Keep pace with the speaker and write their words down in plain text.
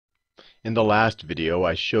In the last video,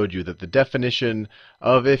 I showed you that the definition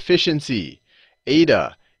of efficiency,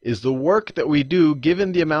 eta, is the work that we do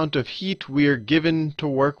given the amount of heat we are given to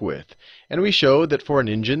work with. And we showed that for an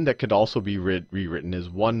engine that could also be rewritten as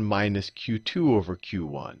 1 minus Q2 over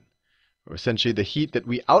Q1. Or essentially the heat that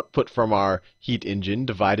we output from our heat engine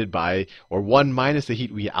divided by, or 1 minus the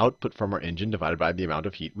heat we output from our engine divided by the amount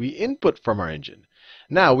of heat we input from our engine.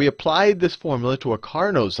 Now, we applied this formula to a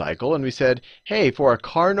Carnot cycle, and we said, hey, for a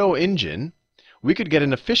Carnot engine, we could get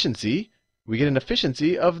an efficiency. We get an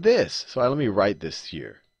efficiency of this. So let me write this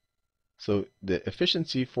here. So the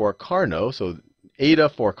efficiency for Carnot, so eta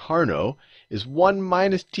for Carnot, is 1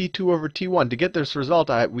 minus T2 over T1. To get this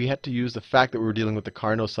result, we had to use the fact that we were dealing with the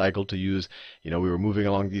Carnot cycle to use, we were moving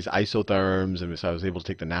along these isotherms, and so I was able to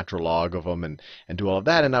take the natural log of them and do all of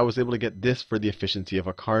that, and I was able to get this for the efficiency of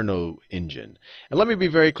a Carnot engine. And let me be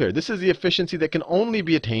very clear. This is the efficiency that can only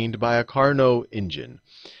be attained by a Carnot engine.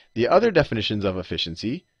 The other definitions of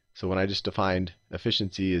efficiency, so when I just defined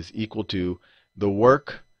efficiency is equal to the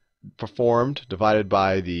work performed divided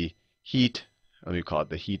by the heat, let me call it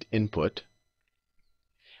the heat input,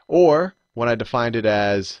 or when I defined it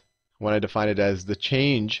as the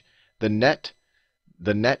change, the net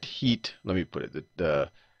heat, let me put it the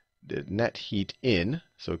net heat in,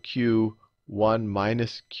 so Q1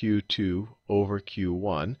 minus Q2 over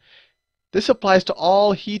Q1. This applies to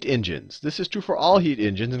all heat engines. This is true for all heat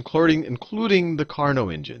engines, including the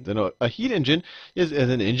Carnot engines. And a heat engine is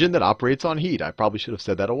an engine that operates on heat. I probably should have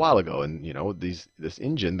said that a while ago. And this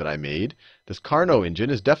engine that I made, this Carnot engine,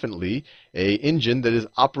 is definitely an engine that is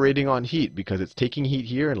operating on heat because it's taking heat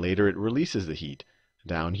here and later it releases the heat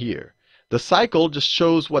down here. The cycle just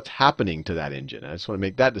shows what's happening to that engine. I just want to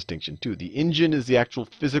make that distinction too. The engine is the actual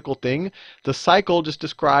physical thing. The cycle just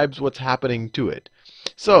describes what's happening to it.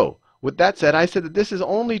 So, with that said, I said that this is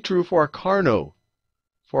only true for a Carnot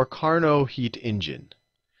heat engine.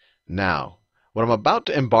 Now, what I'm about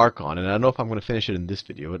to embark on, and I don't know if I'm going to finish it in this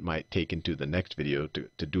video, it might take into the next video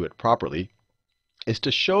to do it properly, is to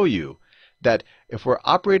show you that if we're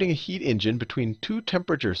operating a heat engine between two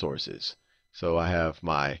temperature sources, so I have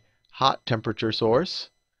my hot temperature source,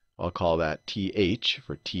 I'll call that TH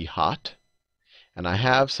for T hot, and I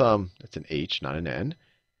have some, that's an H, not an N,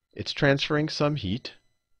 it's transferring some heat,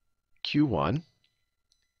 Q1,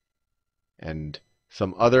 and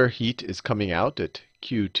some other heat is coming out at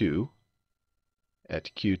Q2,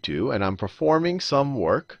 and I'm performing some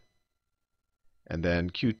work, and then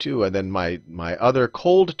Q2, and then my other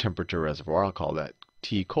cold temperature reservoir, I'll call that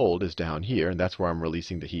T cold, is down here, and that's where I'm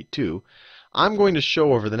releasing the heat to. I'm going to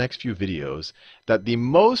show over the next few videos that the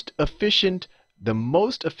most efficient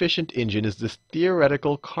engine is this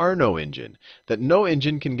theoretical Carnot engine, that no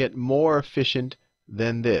engine can get more efficient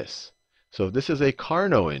than this. So if this is a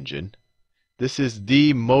Carnot engine, this is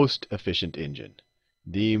the most efficient engine.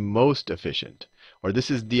 The most efficient. Or this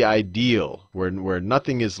is the ideal, where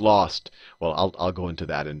nothing is lost. Well, I'll go into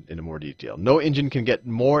that in more detail. No engine can get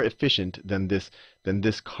more efficient than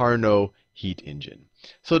this Carnot heat engine.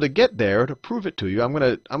 So to get there, to prove it to you,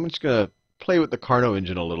 I'm just gonna play with the Carnot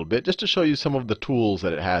engine a little bit, just to show you some of the tools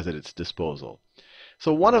that it has at its disposal.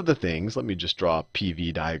 So one of the things, let me just draw a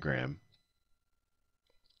PV diagram.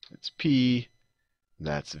 It's P,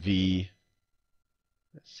 that's V.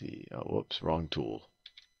 Let's see, oh, whoops, wrong tool.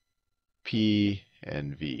 P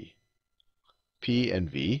and V. P and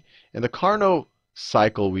V. In the Carnot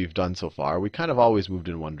cycle we've done so far, we kind of always moved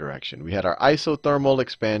in one direction. We had our isothermal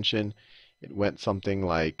expansion. It went something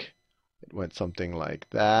like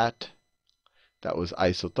that. That was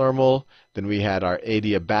isothermal. Then we had our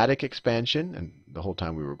adiabatic expansion, and the whole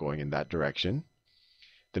time we were going in that direction.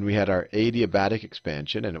 Then we had our adiabatic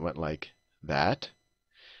expansion, and it went like that.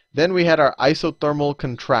 Then we had our isothermal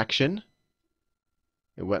contraction.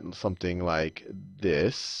 It went something like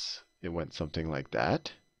this. It went something like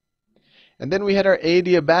that. And then we had our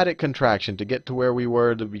adiabatic contraction to get to where we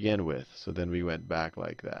were to begin with. So then we went back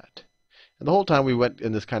like that. And the whole time we went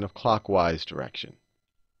in this kind of clockwise direction.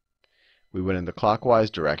 We went in the clockwise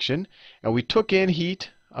direction, and we took in heat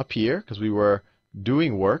up here because we were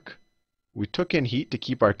doing work. We took in heat to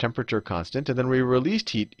keep our temperature constant, and then we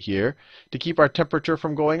released heat here to keep our temperature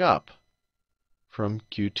from going up from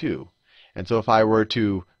Q2. And so if I were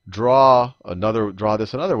to draw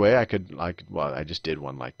this another way, well, I just did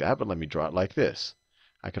one like that, but let me draw it like this.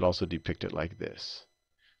 I could also depict it like this,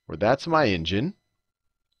 where that's my engine.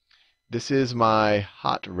 This is my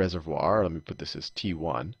hot reservoir. Let me put this as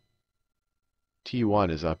T1. T1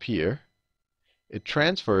 is up here. It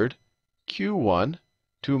transferred Q1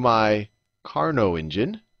 to my Carnot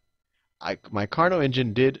engine. My Carnot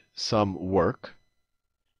engine did some work,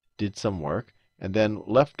 and then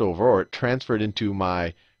left over, or it transferred into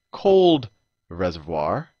my cold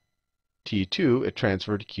reservoir, T2, it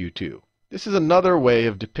transferred to Q2. This is another way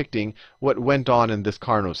of depicting what went on in this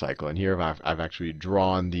Carnot cycle. And here I've actually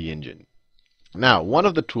drawn the engine. Now, one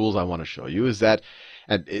of the tools I want to show you is that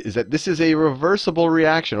this is a reversible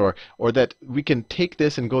reaction, or that we can take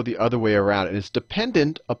this and go the other way around. And it's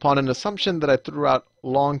dependent upon an assumption that I threw out a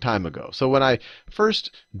long time ago. So when I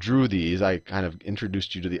first drew these, I kind of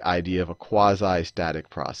introduced you to the idea of a quasi-static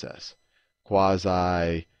process.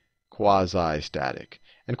 Quasi-static.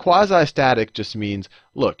 And quasi-static just means,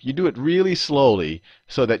 look, you do it really slowly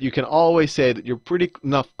so that you can always say that you're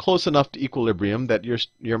close enough to equilibrium that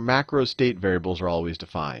your macro state variables are always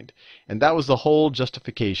defined. And that was the whole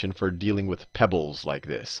justification for dealing with pebbles like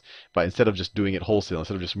this. But instead of just doing it wholesale,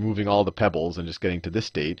 instead of just moving all the pebbles and just getting to this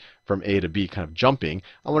state from A to B, kind of jumping,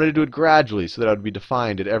 I wanted to do it gradually so that it would be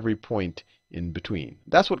defined at every point in between.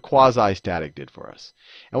 That's what quasi-static did for us.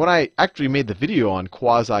 And when I actually made the video on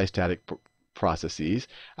quasi-static processes,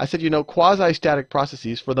 I said, quasi-static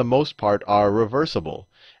processes for the most part are reversible.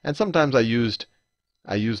 And sometimes I used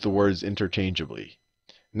the words interchangeably.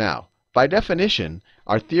 Now, by definition,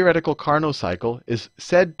 our theoretical Carnot cycle is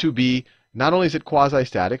said to be, not only is it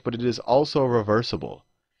quasi-static, but it is also reversible.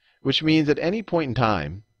 Which means at any point in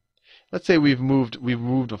time, let's say we've moved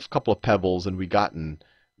a couple of pebbles and we've gotten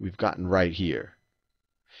right here.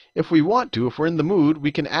 If we want to, if we're in the mood,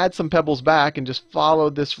 we can add some pebbles back and just follow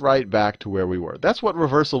this right back to where we were. That's what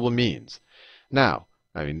reversible means. Now,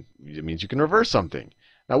 it means you can reverse something.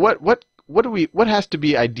 Now, what has to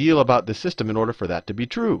be ideal about the system in order for that to be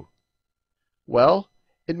true? Well,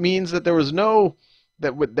 it means that there was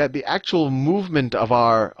that the actual movement of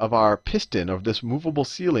our piston, of this movable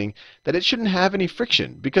ceiling, that it shouldn't have any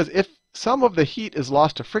friction. Because if some of the heat is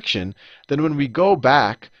lost to friction, then when we go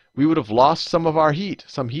back, we would have lost some of our heat.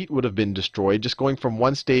 Some heat would have been destroyed just going from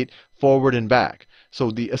one state forward and back.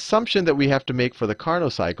 So the assumption that we have to make for the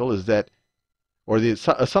Carnot cycle is that, or the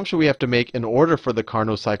assumption we have to make in order for the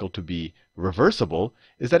Carnot cycle to be reversible,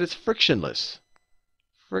 is that it's frictionless.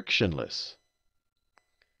 Frictionless.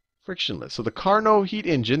 So the Carnot heat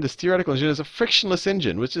engine, this theoretical engine, is a frictionless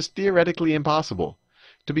engine, which is theoretically impossible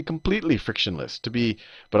to be completely frictionless.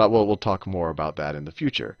 But we'll talk more about that in the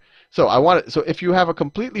future. So if you have a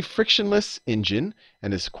completely frictionless engine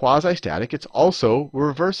and it's quasi-static, it's also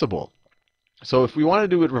reversible. So if we want to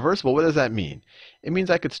do it reversible, what does that mean? It means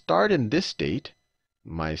I could start in this state,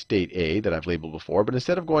 my state A that I've labeled before, but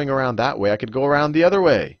instead of going around that way, I could go around the other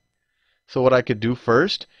way. So what I could do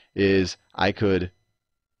first is I could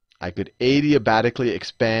adiabatically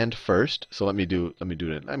expand first. So let me do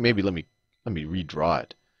it. Maybe let me redraw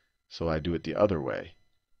it. So I do it the other way.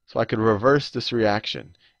 So I could reverse this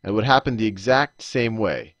reaction. And it would happen the exact same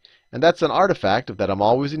way. And that's an artifact of that I'm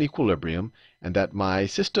always in equilibrium and that my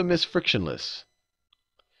system is frictionless.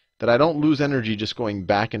 That I don't lose energy just going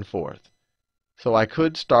back and forth. So I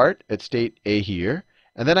could start at state A here,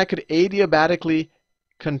 and then I could adiabatically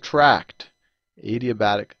contract.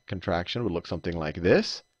 Adiabatic contraction would look something like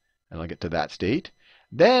this. And I'll get to that state.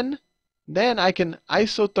 Then I can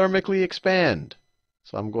isothermically expand.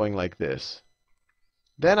 So I'm going like this.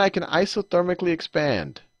 Then I can isothermically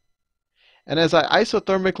expand. And as I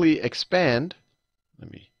isothermically expand,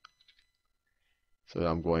 so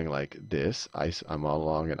I'm going like this. I'm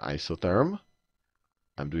along an isotherm.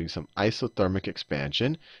 I'm doing some isothermic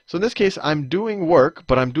expansion. So in this case, I'm doing work,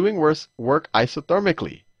 but I'm doing work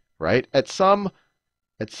isothermically, right? At some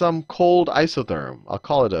cold isotherm.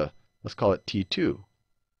 Let's call it T2,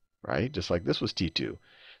 right? Just like this was T2.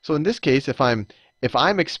 So in this case, if I'm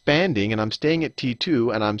expanding and I'm staying at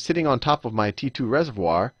T2 and I'm sitting on top of my T2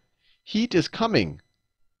 reservoir, heat is coming.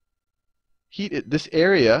 This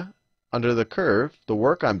area under the curve, the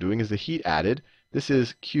work I'm doing is the heat added. This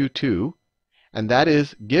is Q2, and that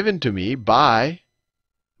is given to me by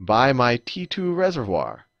my T2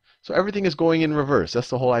 reservoir. So everything is going in reverse. That's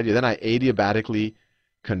the whole idea. Then I adiabatically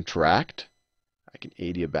contract. I can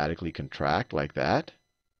adiabatically contract like that.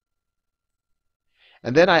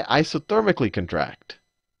 And then I isothermically contract.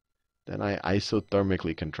 Then I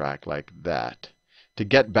isothermically contract like that to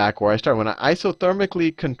get back where I started. When I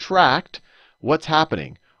isothermically contract, what's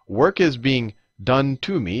happening? Work is being done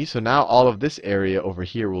to me, so now all of this area over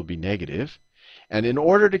here will be negative. And in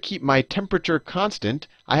order to keep my temperature constant,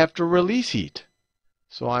 I have to release heat.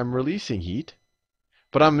 So I'm releasing heat,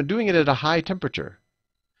 but I'm doing it at a high temperature.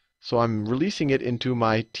 So I'm releasing it into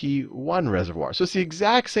my T1 reservoir. So it's the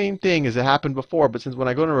exact same thing as it happened before, but since when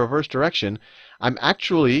I go in a reverse direction,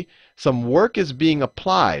 some work is being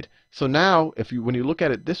applied. So now, when you look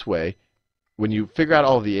at it this way, when you figure out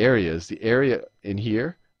all of the areas, the area in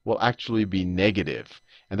here will actually be negative.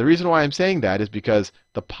 And the reason why I'm saying that is because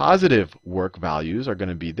the positive work values are going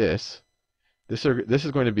to be this. This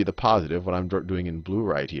is going to be the positive, what I'm doing in blue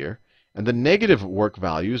right here. And the negative work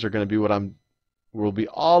values are going to be will be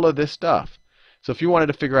all of this stuff. So if you wanted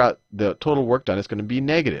to figure out the total work done, it's going to be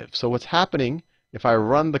negative. So what's happening if I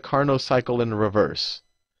run the Carnot cycle in reverse?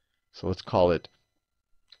 So let's call it,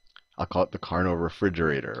 I'll call it the Carnot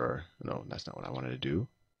refrigerator. Or no, that's not what I wanted to do.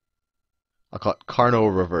 I'll call it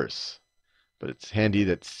Carnot reverse. But it's handy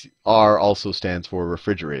that R also stands for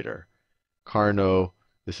refrigerator. Carnot,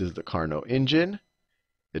 this is the Carnot engine.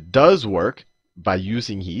 It does work by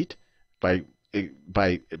using heat, by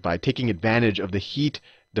taking advantage of the heat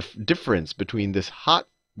difference between this hot,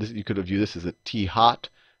 you could view this as a T hot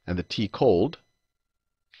and the T cold.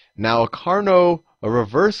 Now a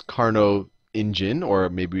reverse Carnot engine, or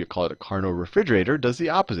maybe we call it a Carnot refrigerator, does the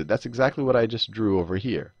opposite. That's exactly what I just drew over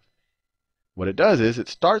here. What it does is it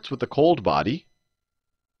starts with the cold body.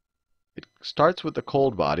 It starts with the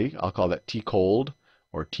cold body. I'll call that T cold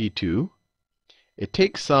or T2. It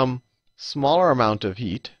takes some smaller amount of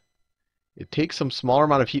heat. It takes some smaller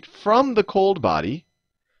amount of heat from the cold body.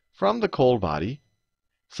 From the cold body,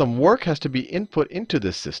 some work has to be input into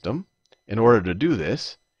this system in order to do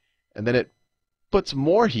this, and then it puts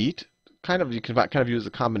more heat. You can kind of use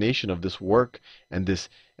a combination of this work and this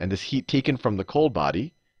heat taken from the cold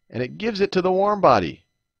body, and it gives it to the warm body.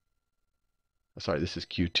 Sorry, this is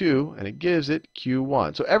Q2, and it gives it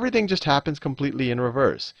Q1. So everything just happens completely in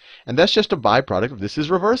reverse. And that's just a byproduct of this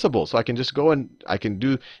is reversible. So I can just go and I can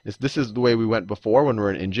do this. This is the way we went before when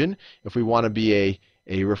we're an engine. If we want to be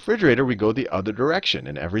a refrigerator, we go the other direction,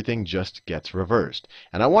 and everything just gets reversed.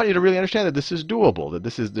 And I want you to really understand that this is doable, that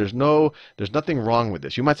there's nothing wrong with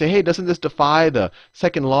this. You might say, hey, doesn't this defy the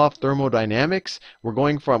second law of thermodynamics?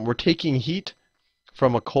 We're taking heat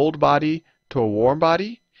from a cold body to a warm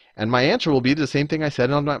body? And my answer will be the same thing I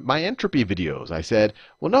said on my entropy videos. I said,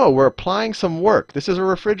 well, no, we're applying some work. This is a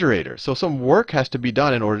refrigerator, so some work has to be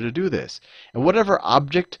done in order to do this. And whatever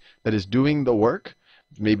object that is doing the work,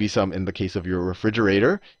 maybe in the case of your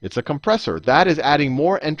refrigerator, it's a compressor. That is adding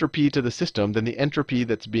more entropy to the system than the entropy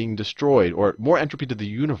that's being destroyed, or more entropy to the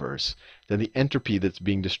universe than the entropy that's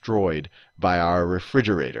being destroyed by our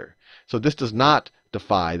refrigerator. So this does not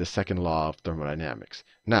defy the second law of thermodynamics.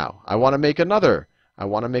 Now, I want to make another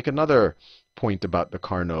point about the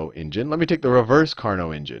Carnot engine. Let me take the reverse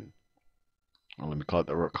Carnot engine. Or let me call it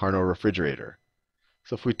the Carnot refrigerator.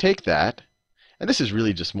 So if we take that, and this is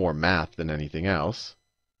really just more math than anything else.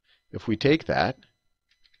 If we take that,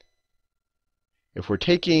 if we're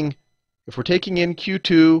taking in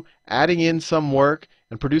Q2, adding in some work,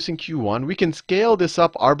 and producing Q1, we can scale this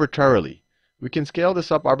up arbitrarily.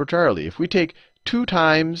 If we take 2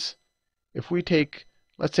 times,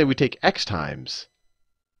 let's say we take x times.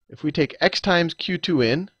 If we take x times Q2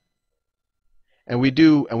 in, and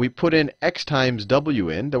we put in x times W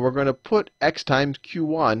in, then we're going to put x times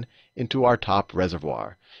Q1 into our top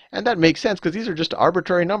reservoir. And that makes sense because these are just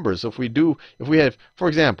arbitrary numbers. So for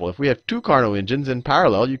example, if we have 2 Carnot engines in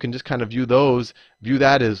parallel, you can just kind of view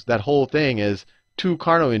that whole thing as 2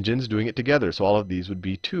 Carnot engines doing it together. So all of these would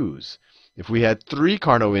be 2s. If we had 3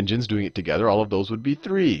 Carnot engines doing it together, all of those would be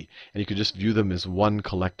 3. And you could just view them as one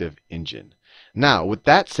collective engine. Now, with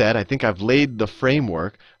that said, I think I've laid the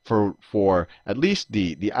framework for at least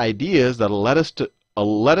the ideas that will let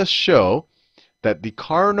us show that the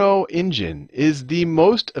Carnot engine is the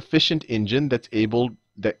most efficient engine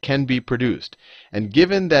that can be produced. And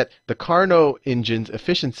given that the Carnot engine's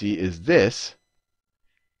efficiency is this,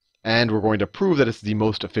 and we're going to prove that it's the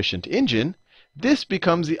most efficient engine, this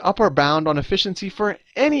becomes the upper bound on efficiency for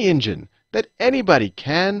any engine that anybody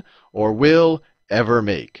can or will ever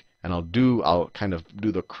make. And I'll kind of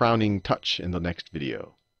do the crowning touch in the next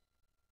video.